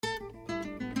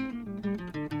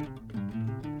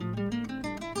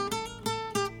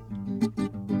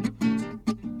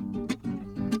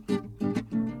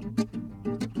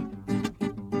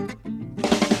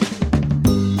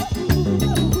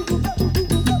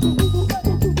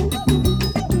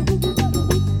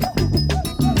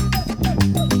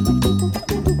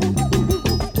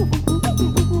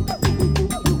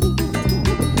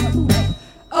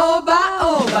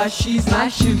she's my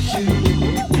shoo-shoo.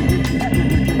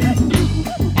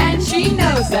 And she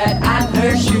knows that I'm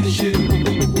her shoo-shoo.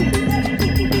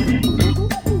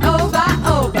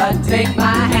 Over, take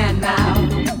my hand now.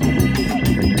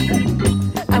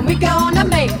 And we're gonna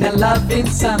make the loving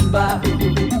samba.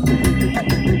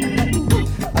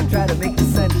 I'll try to make the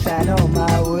sunshine on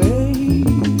my way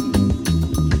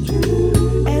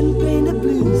and paint a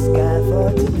blue sky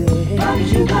for today.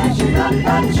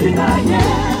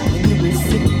 Yeah. You'll be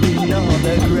sitting on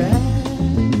the grass,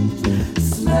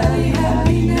 Smelly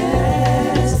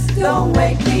happiness. Don't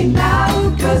wake me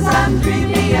now, 'cause I'm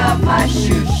dreaming of my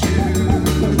shoo-shoo.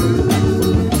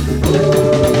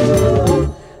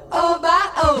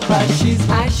 Over, she's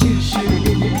my shoo-shoo.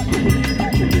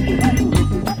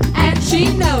 And she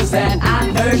knows that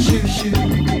I'm her shoo-shoo.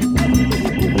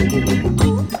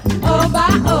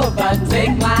 Over,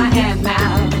 take my hand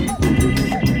now.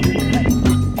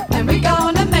 And we're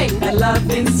gonna make the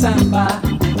loving samba.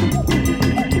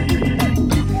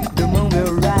 the moon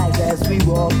will rise as we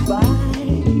walk by,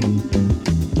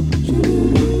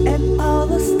 and all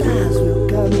the stars will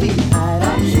come behind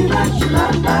us.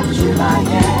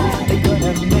 They're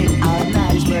gonna make our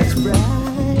nights much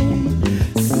bright.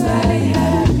 Smelly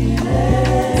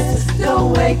happiness. Don't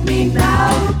wake me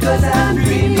now, 'cause I'm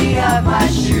dreaming of my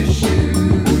shoo-shoo.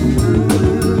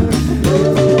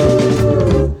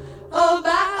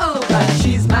 Over,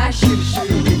 she's my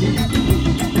shoo-shoo.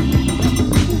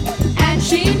 And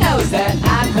she knows that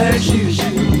I'm her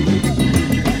shoo-shoo.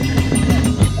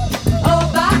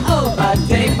 Over,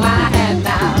 take my hand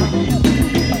now.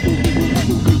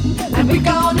 And we're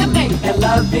gonna make the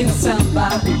loving samba.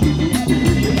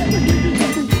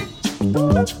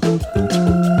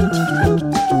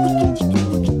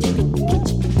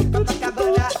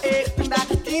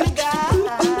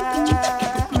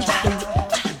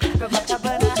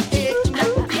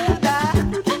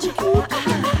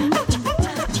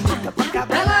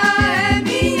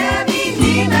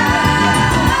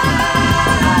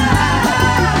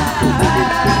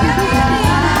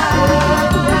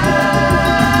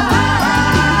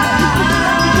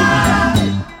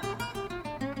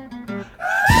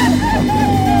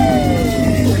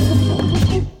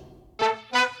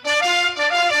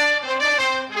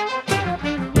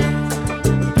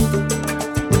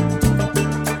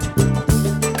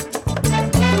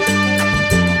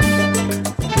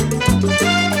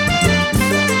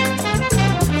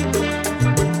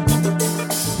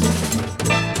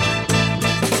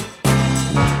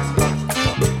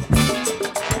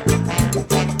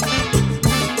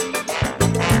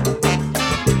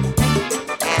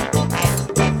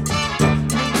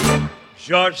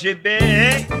 Jorge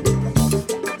Ben,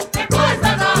 É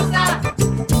coisa nossa,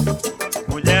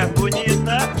 mulher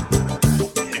bonita,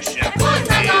 é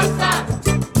coisa nossa,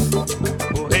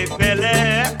 o Rei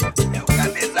Pelé, É o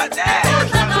camisa 10. é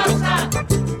coisa nossa,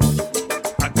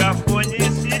 a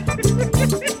cafonice,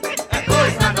 é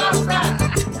coisa nossa,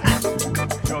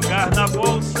 jogar na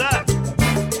bolsa,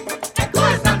 é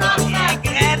coisa nossa,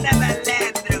 Grana,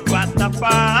 malandro.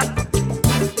 vatapá,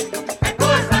 é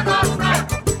coisa nossa,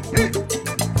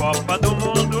 Copa do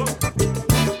Mundo,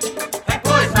 é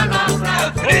coisa nossa,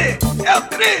 É o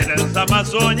tri.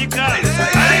 Transamazônica. É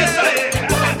isso aí.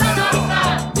 coisa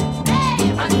nossa.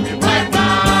 Vai, vai,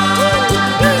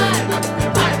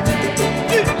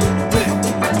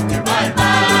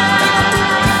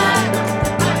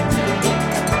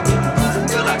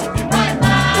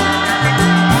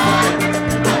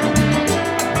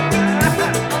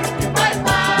 vai,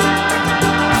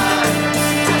 vai,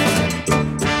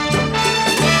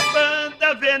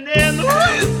 Banda Veneno,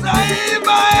 Isso aí,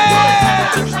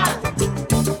 Maé.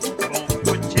 com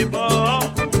futebol,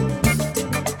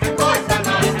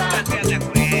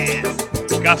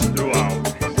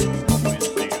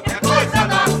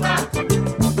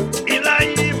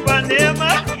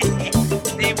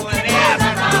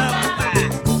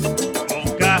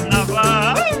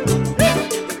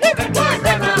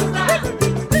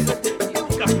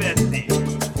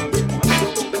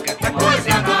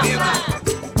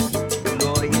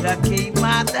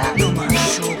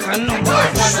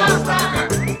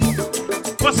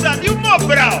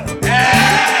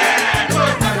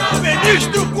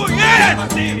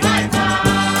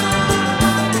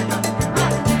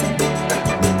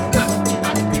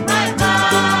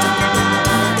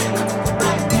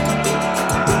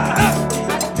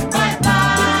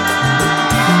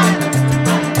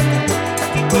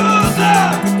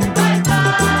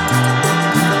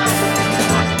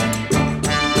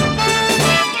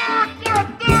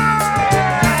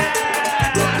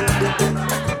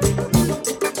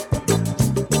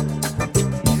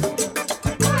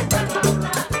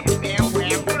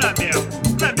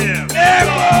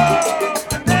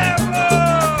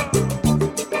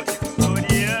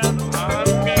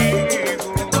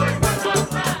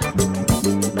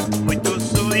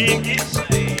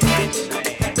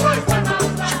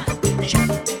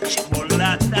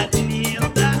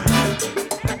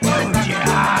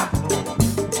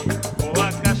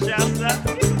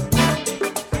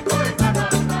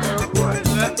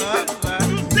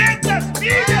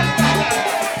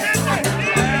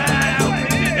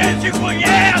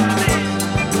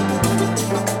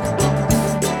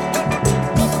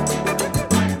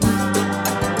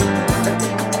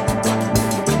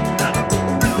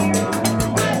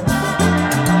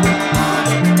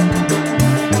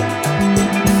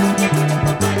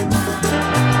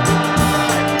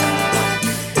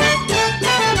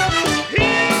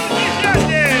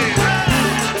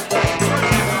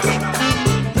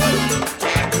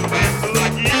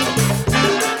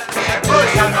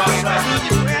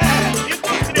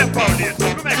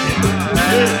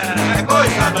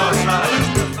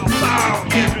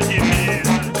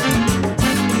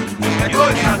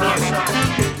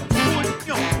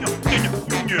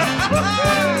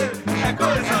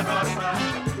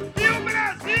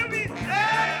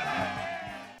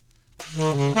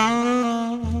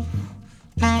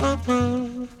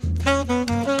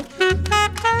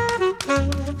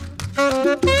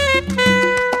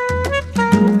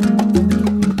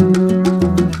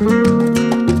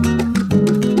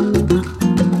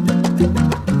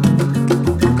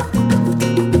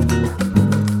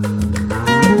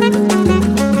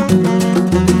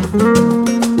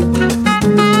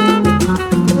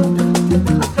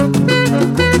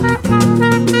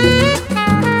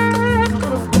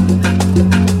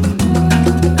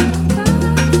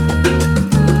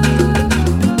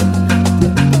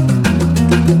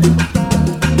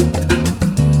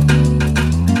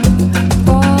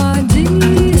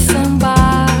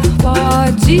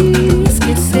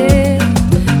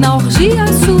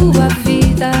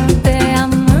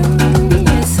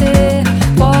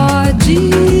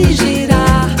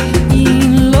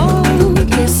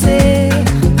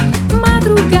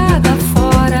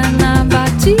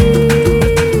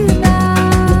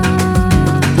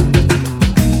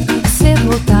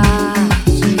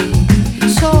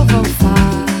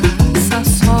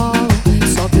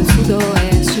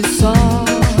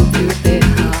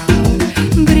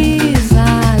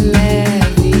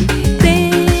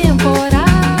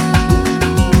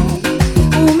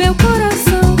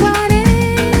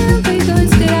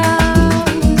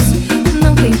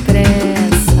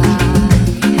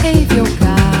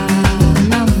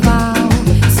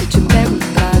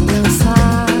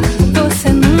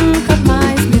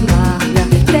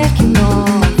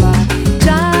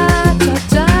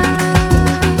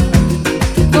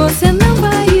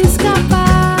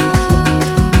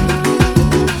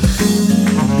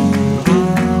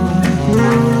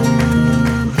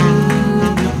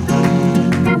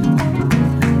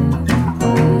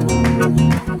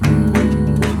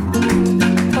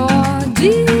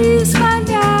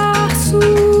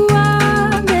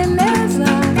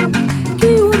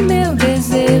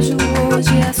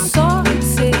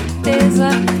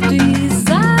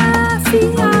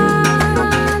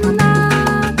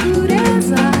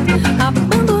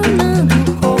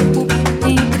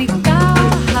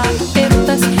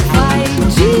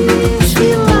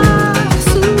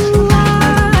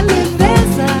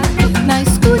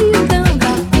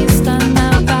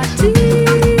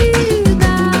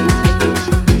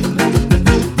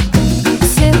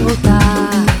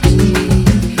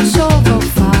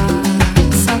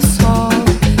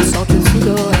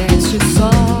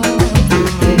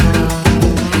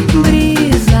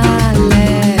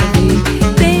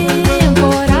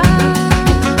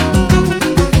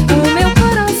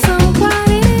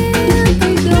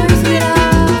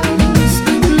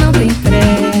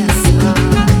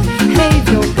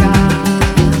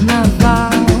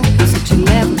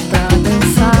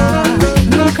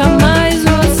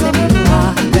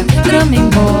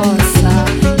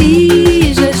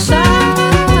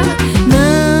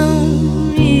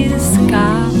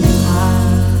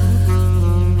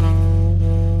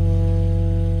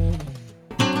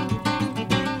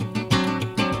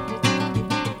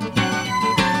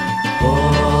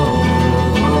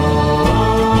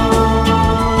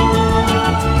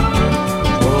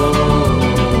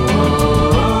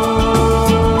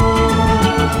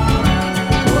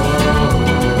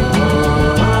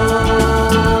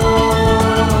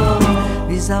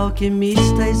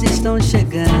 alquimistas estão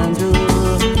chegando.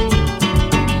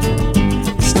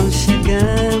 Estão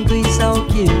chegando os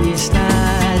alquimistas.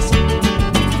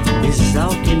 Os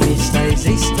alquimistas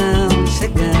estão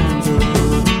chegando.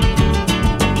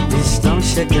 Estão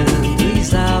chegando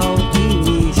os alquimistas.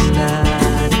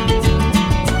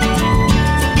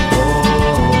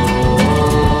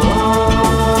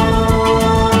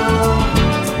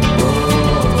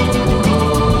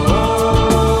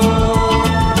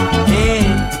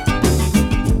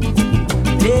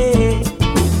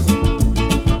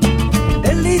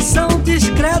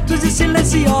 E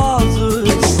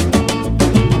silenciosos,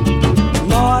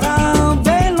 moram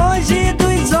bem longe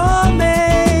dos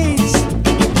homens,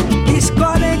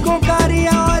 escolhem com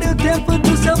carinho a hora e o tempo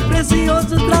do seu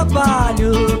precioso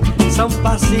trabalho. São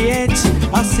pacientes,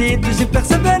 assíduos e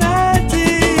perseverantes,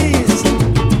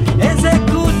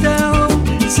 executam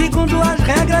segundo as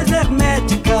regras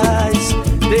herméticas,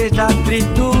 desde a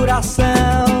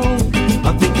trituração,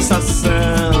 a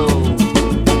fixação,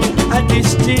 a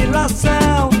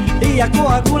destilação e a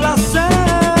coagulação.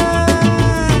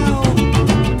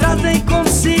 Trazem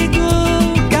consigo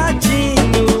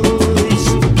gatinhos,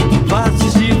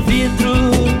 vasos de vidro,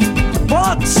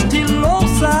 potes de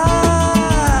louça,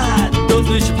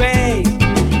 todos bem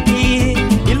e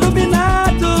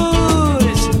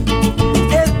iluminados.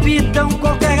 Evitam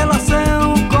qualquer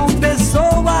relação com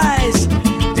pessoas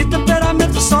de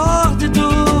temperamento sórdido,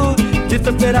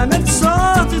 temperamento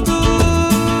sórdido.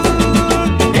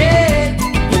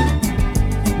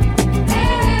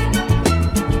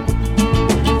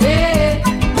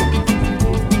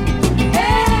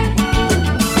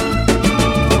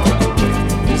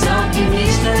 Os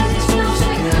alquimistas estão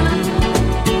chegando.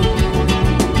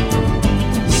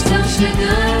 Estão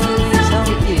chegando os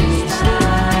alquimistas.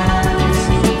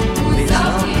 Os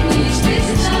alquimistas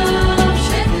estão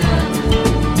chegando.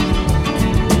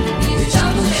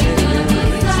 Estão chegando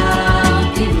os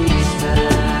alquimistas.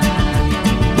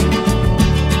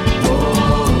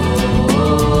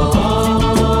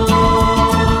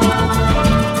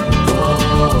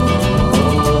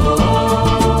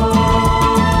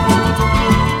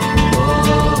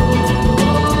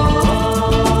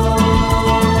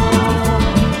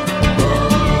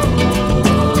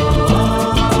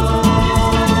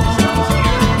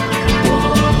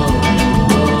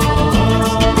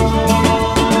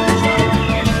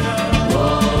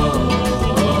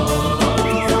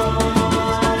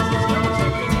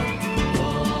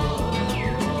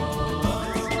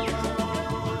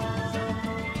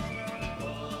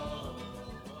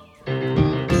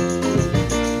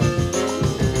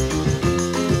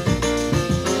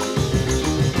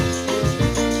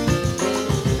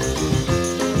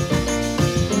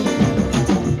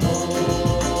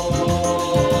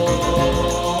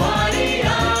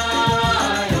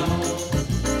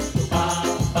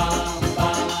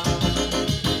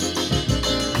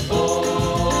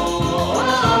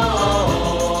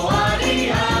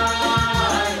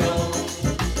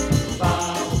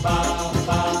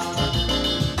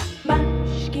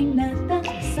 Mas que nada,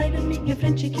 sai da minha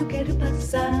frente que eu quero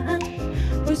passar,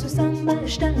 pois o samba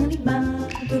está animado.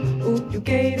 O que eu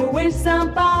quero é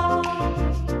samba.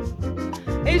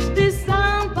 Este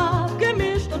samba que é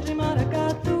misto de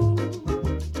maracatu.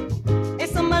 É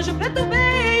samba de preto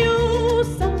veio,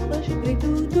 samba de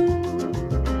preto.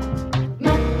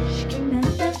 Mas que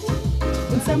nada,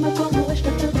 um samba como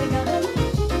este tão legal,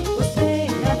 você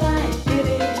não vai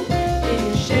querer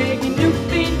que chegue no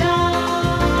final.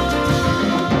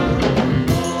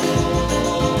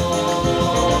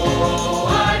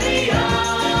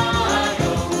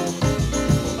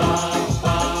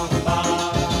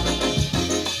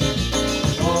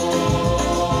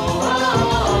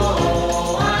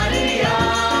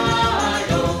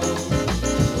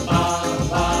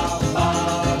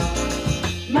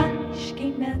 Mas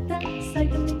que nada, sai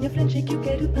da minha frente que eu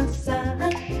quero passar,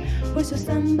 pois o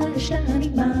samba está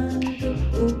animado.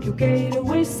 O que eu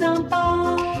quero é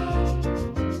samba.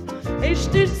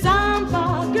 Este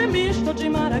samba que é misto de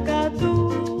maracatu.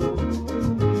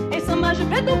 É samba de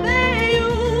preto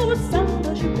veio,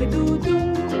 samba de preto.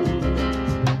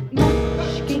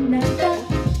 Mas que nada,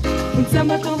 um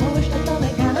samba como este tão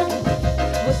legal,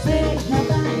 você não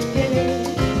vai querer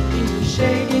que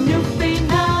chegue no final.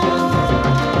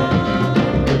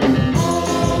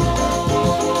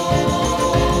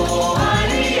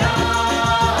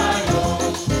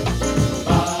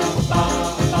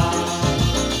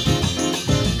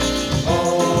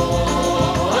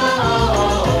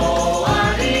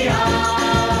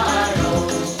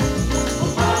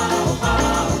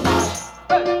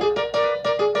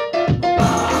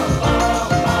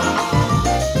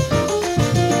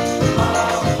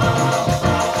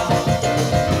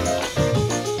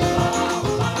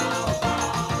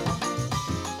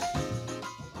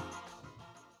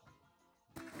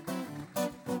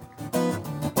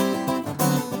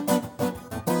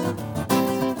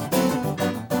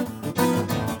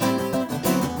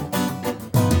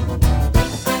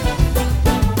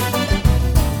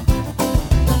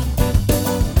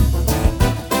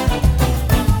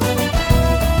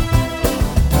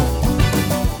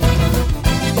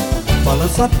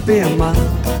 Balança a pema,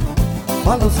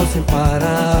 balança sem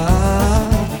parar,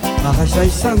 arrasta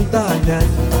as sandálias,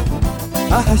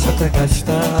 arrasta até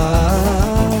gastar.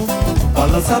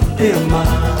 Balança a pema,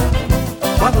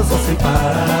 balança sem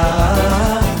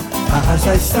parar,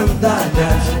 arrasta as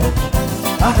sandálias,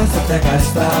 arrasta até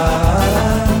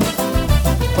gastar.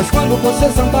 Pois quando você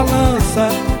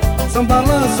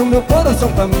sambalança o meu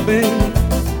coração também.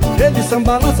 Ele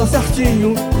sambalança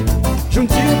certinho,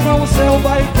 juntinho com o seu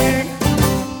vai-bem.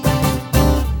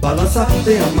 Balança a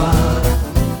tema,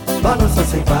 balança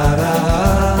sem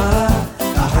parar,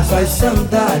 arrasta as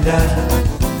sandálias,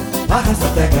 arrasta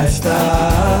até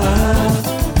gastar.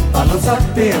 Balança a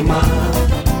tema,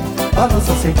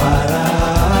 balança sem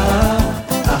parar,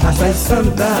 arrasta as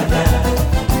sandálias,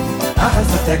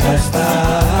 arrasta até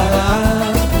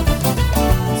gastar.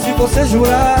 Se você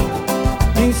jurar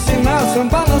me ensinar a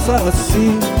sambalançar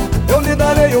assim, eu lhe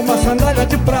darei uma sandália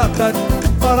de prata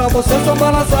para você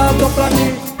sambalançar só pra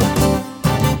mim.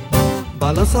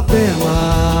 Balança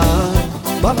pena,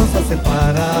 balança sem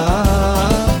parar.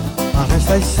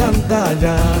 Arrasta as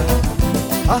sandálias,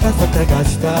 arrasta até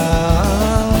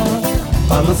gastar.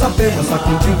 Balança pena,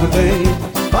 sacudindo bem,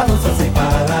 balança sem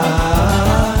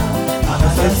parar.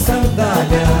 Arrasta as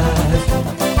sandálias,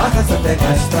 arrasta até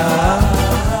gastar.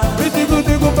 E digo,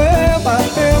 beba,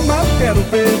 quero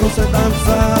ver você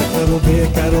dançar.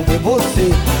 Quero ver você.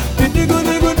 E digo,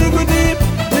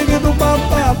 do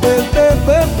papá, bebê,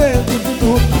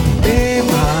 du.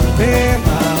 Pema,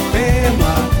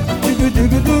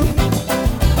 digo,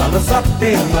 balança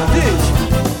pema, diz,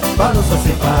 balança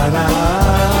sem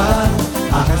parar.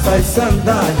 Arrasta as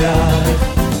sandálias,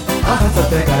 arrasta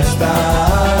até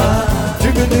gastar.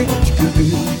 Digo,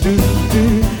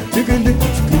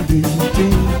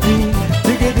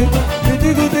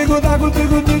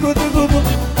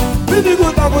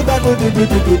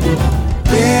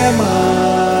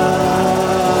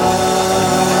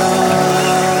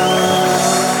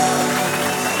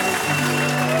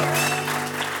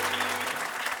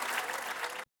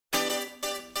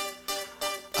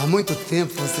 há muito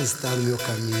tempo você está no meu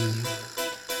caminho.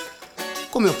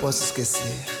 Como eu posso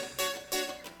esquecer?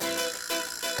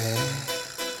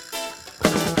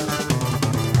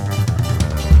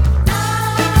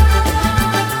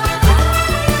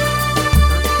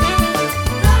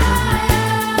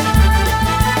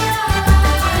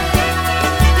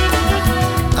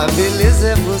 A beleza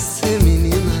é você,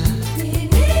 menina,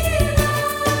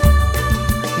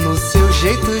 no seu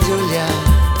jeito de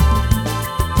olhar.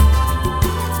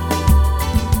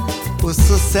 O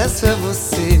sucesso é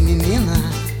você, menina,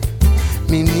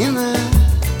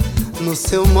 no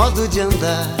seu modo de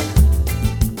andar.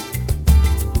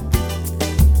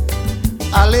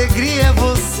 Alegria é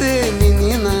você,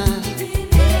 menina,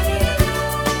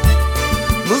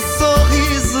 no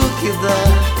sorriso que dá.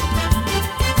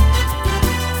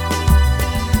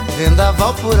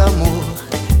 Vendaval por amor,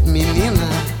 menina,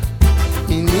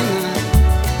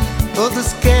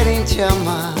 todos querem te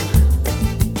amar.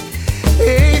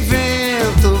 Ei,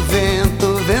 vento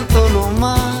no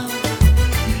mar,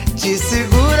 te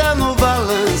segura no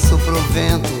balanço pro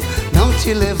vento não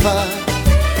te levar.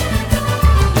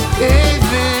 Ei,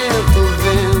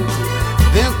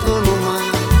 vento no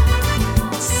mar,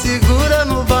 segura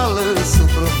no balanço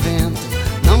pro vento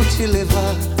não te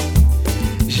levar.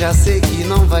 Já sei que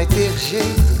não vai ter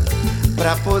jeito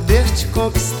pra poder te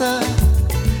conquistar.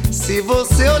 Se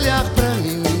você olhar pra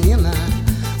mim, menina,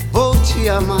 vou te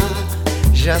amar.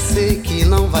 Já sei que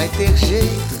não vai ter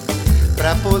jeito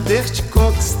pra poder te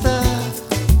conquistar.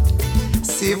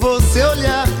 Se você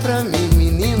olhar pra mim,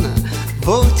 menina,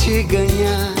 vou te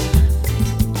ganhar.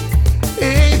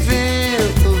 Ei,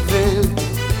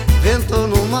 vento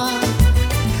no mar,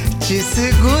 te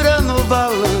segura no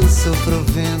balanço pro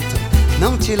vento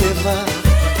não te levar.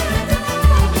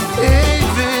 Ei,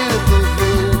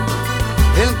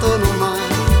 vento no mar,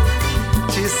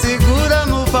 te segura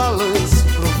no balanço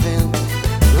pro vento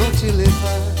não te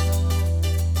levar.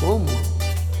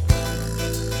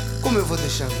 Como eu vou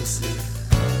deixar você?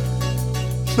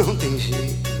 Não tem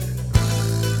jeito.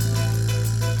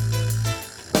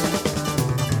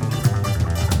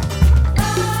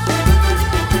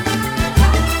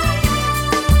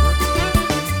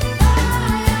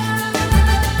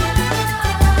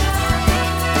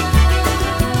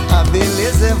 A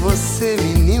beleza é você,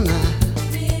 menina,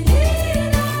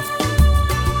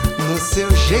 no seu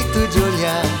jeito de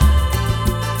olhar.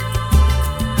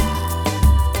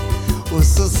 O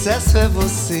sucesso é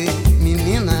você,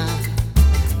 menina,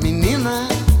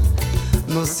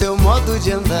 no seu modo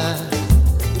de andar.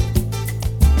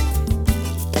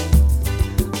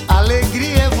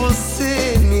 Alegria é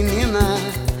você, menina,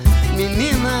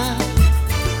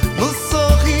 no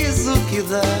sorriso que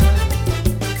dá.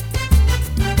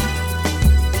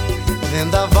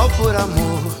 Vendaval por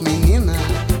amor, menina,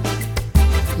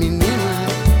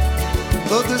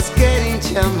 todos querem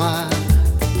te amar.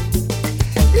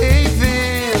 Ei,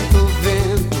 vento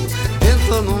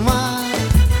no mar,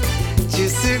 te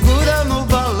segura no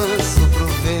balanço pro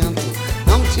vento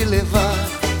não te levar.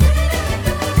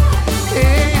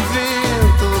 Ei,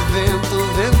 vento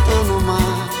no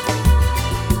mar,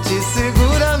 te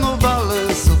segura no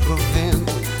balanço pro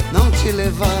vento não te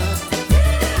levar.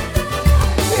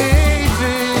 Ei,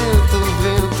 vento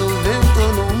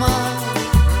no mar,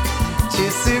 te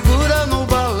segura no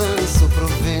balanço pro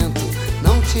vento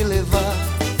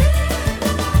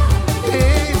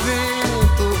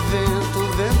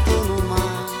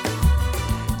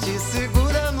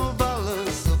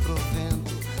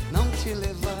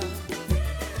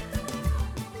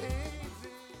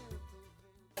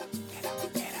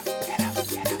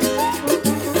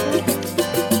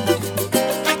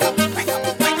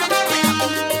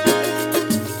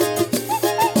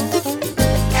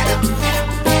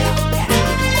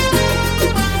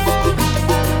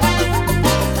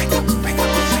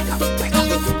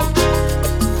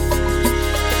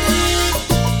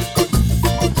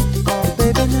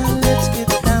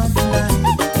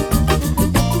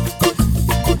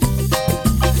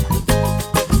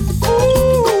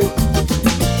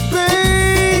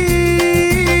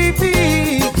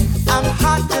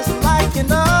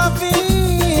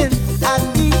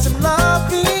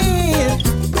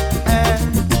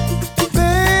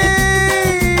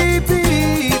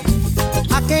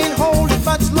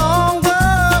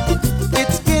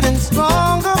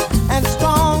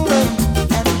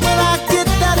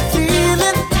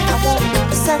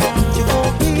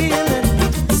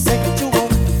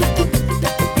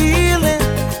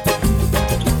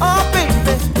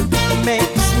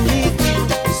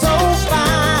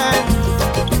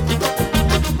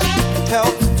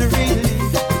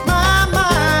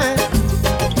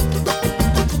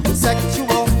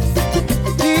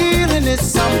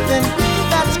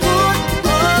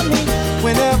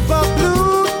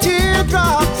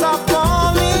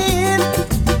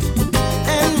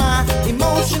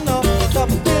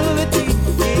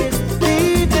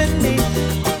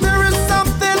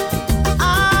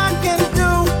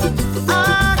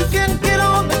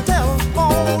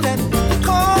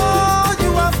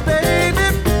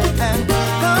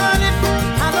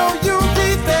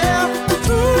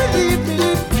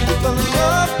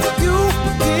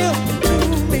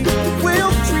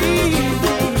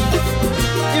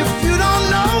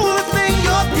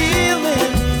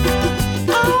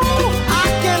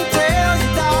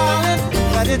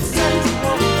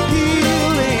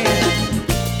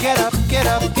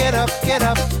Get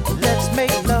up, let's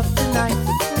make love tonight.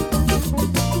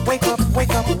 Wake up,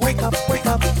 wake up, wake up, wake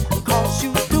up, 'cause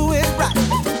you do it right.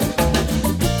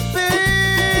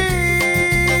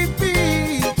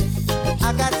 Baby,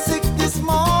 I got sick this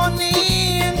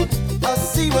morning. A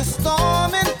sea was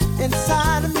storming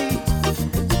inside of me.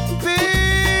 Baby,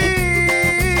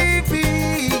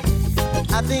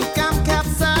 I think I'm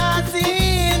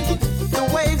capsizing. The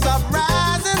waves are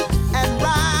rising and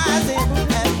rising.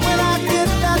 And when I get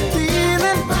that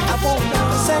feeling, I want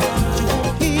sexual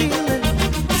healing.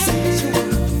 Sexual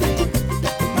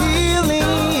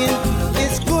healing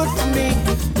is good for me.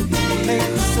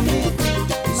 Makes me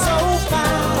so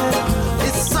fine.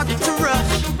 It's such a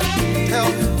rush.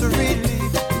 Help to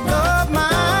relieve love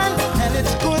mine. And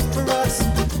it's good for us.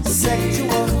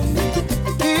 Sexual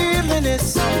healing is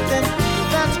something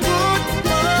that's good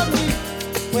for me.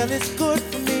 Well, it's good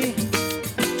for me,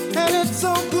 and it's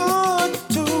so good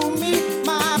to me,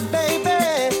 my baby.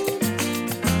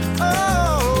 Oh,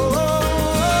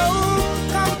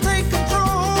 come take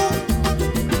control.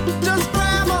 Just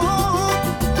grab a hold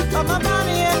of my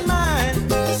body and mind.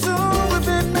 Soon we'll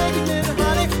be making it,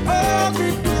 honey. Oh, be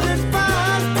feeling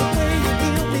fine. The way you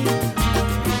heal me,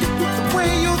 the way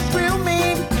you thrill me,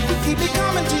 keep me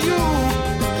coming to you.